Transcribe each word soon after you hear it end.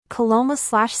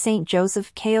Coloma/St.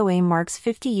 Joseph KOA marks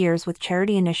 50 years with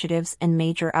charity initiatives and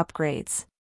major upgrades.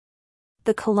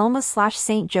 The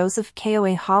Coloma/St. Joseph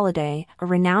KOA holiday, a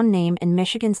renowned name in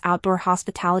Michigan's outdoor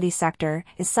hospitality sector,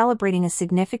 is celebrating a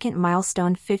significant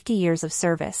milestone: 50 years of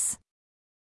service.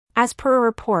 As per a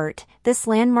report, this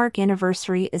landmark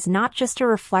anniversary is not just a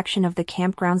reflection of the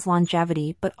campground's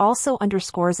longevity but also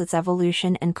underscores its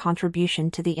evolution and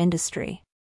contribution to the industry.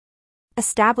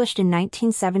 Established in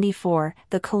 1974,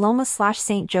 the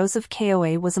Coloma/St. Joseph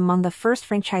KOA was among the first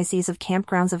franchisees of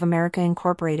Campgrounds of America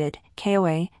Incorporated,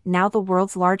 KOA, now the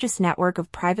world's largest network of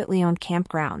privately owned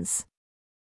campgrounds.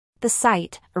 The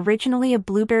site, originally a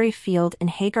blueberry field in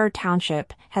Hagar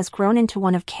Township, has grown into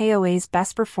one of KOA's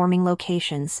best-performing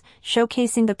locations,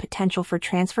 showcasing the potential for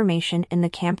transformation in the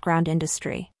campground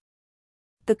industry.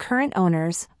 The current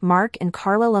owners, Mark and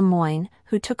Carla Lemoyne,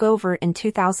 who took over in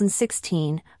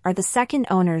 2016, are the second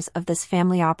owners of this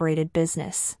family-operated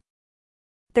business.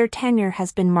 Their tenure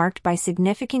has been marked by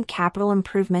significant capital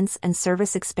improvements and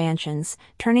service expansions,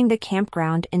 turning the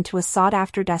campground into a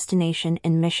sought-after destination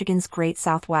in Michigan's Great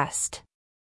Southwest.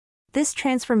 This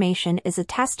transformation is a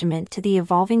testament to the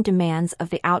evolving demands of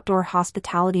the outdoor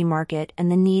hospitality market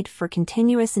and the need for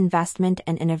continuous investment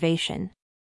and innovation.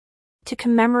 To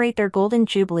commemorate their Golden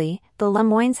Jubilee, the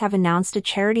Lemoynes have announced a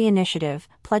charity initiative,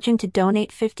 pledging to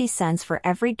donate 50 cents for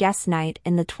every guest night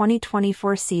in the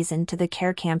 2024 season to the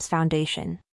Care Camps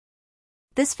Foundation.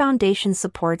 This foundation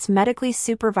supports medically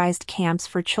supervised camps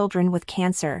for children with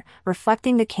cancer,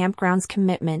 reflecting the campground's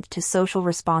commitment to social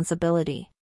responsibility.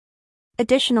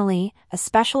 Additionally, a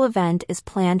special event is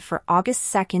planned for August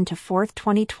 2nd to 4th,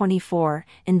 2024,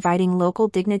 inviting local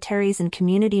dignitaries and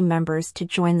community members to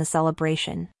join the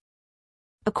celebration.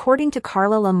 According to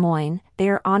Carla Lemoyne, they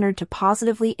are honored to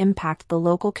positively impact the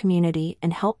local community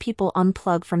and help people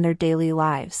unplug from their daily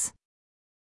lives.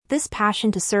 This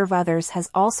passion to serve others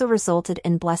has also resulted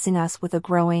in blessing us with a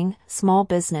growing, small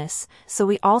business, so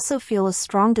we also feel a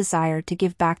strong desire to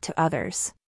give back to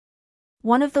others.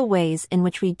 One of the ways in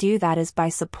which we do that is by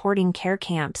supporting care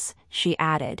camps, she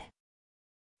added.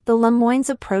 The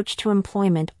Lemoynes' approach to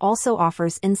employment also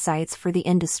offers insights for the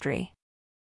industry.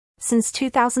 Since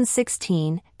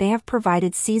 2016, they have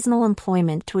provided seasonal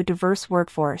employment to a diverse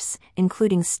workforce,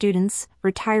 including students,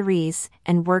 retirees,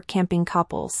 and work-camping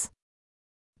couples.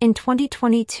 In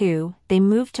 2022, they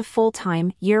moved to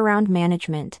full-time, year-round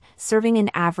management, serving an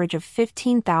average of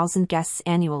 15,000 guests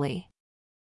annually.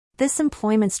 This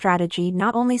employment strategy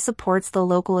not only supports the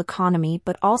local economy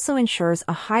but also ensures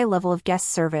a high level of guest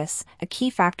service, a key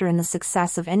factor in the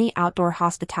success of any outdoor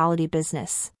hospitality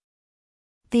business.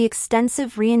 The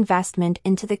extensive reinvestment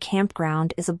into the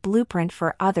campground is a blueprint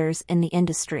for others in the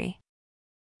industry.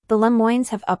 The Lemoynes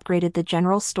have upgraded the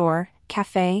general store,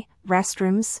 cafe,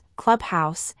 restrooms,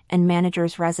 clubhouse, and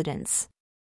manager's residence.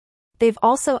 They've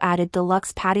also added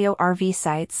deluxe patio RV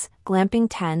sites, glamping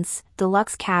tents,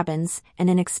 deluxe cabins, and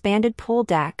an expanded pool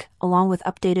deck, along with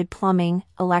updated plumbing,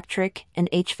 electric, and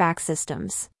HVAC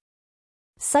systems.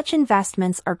 Such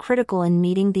investments are critical in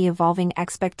meeting the evolving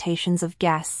expectations of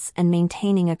guests and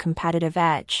maintaining a competitive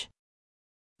edge.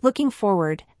 Looking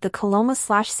forward, the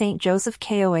Coloma/St. Joseph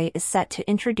KOA is set to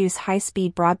introduce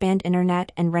high-speed broadband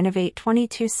internet and renovate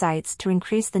 22 sites to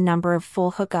increase the number of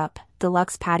full hookup,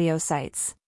 deluxe patio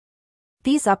sites.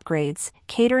 These upgrades,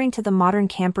 catering to the modern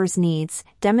camper's needs,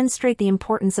 demonstrate the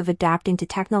importance of adapting to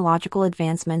technological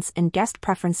advancements and guest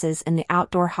preferences in the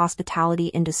outdoor hospitality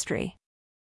industry.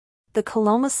 The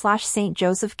Coloma/St.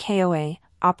 Joseph KOA,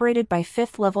 operated by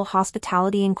Fifth Level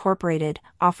Hospitality Incorporated,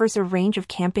 offers a range of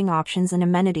camping options and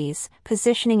amenities,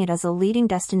 positioning it as a leading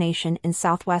destination in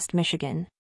Southwest Michigan.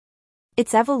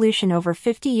 Its evolution over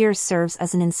 50 years serves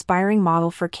as an inspiring model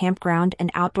for campground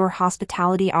and outdoor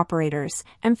hospitality operators,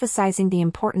 emphasizing the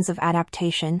importance of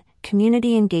adaptation,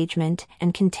 community engagement,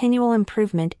 and continual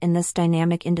improvement in this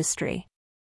dynamic industry.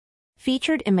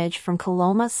 Featured image from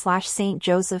Coloma/St.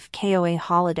 Joseph KOA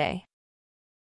holiday.